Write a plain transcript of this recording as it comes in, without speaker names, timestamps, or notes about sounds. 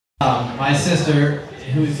my sister,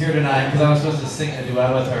 who's here tonight, because I was supposed to sing a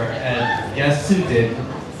duet with her, and guess who did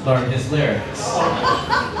learn his lyrics?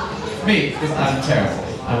 Me, because I'm terrible.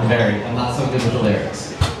 I'm not so good with the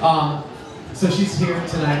lyrics. So she's here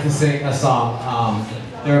tonight to sing a song.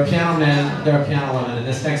 There are piano men, there are piano women, and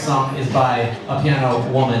this next song is by a piano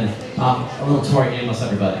woman, a little Tori Amos,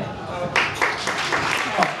 everybody.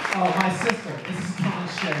 Oh, my sister. This is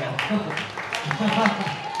Scheel.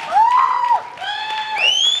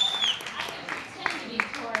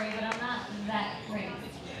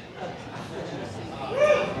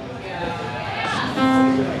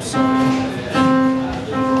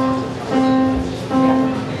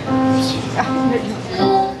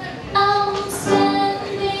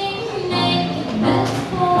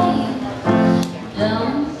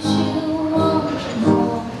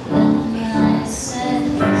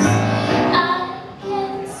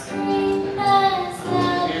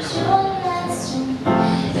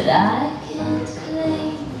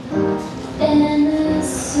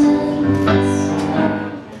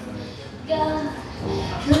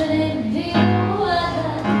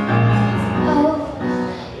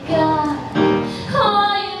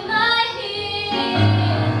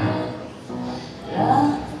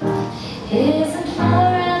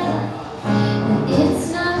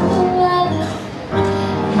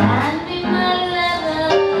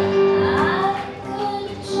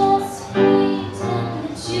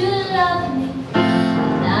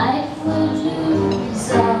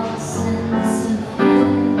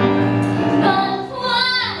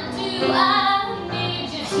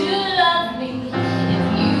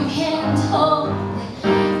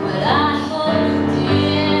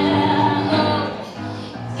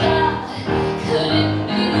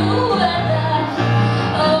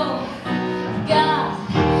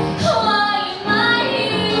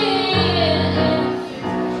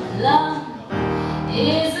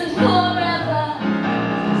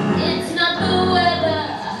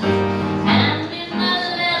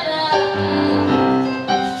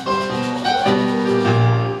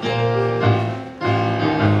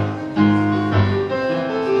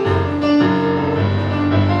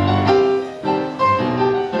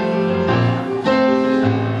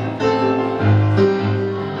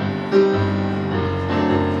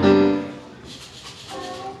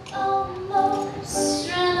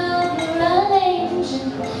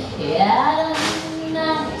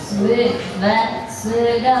 With that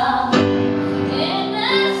cigar.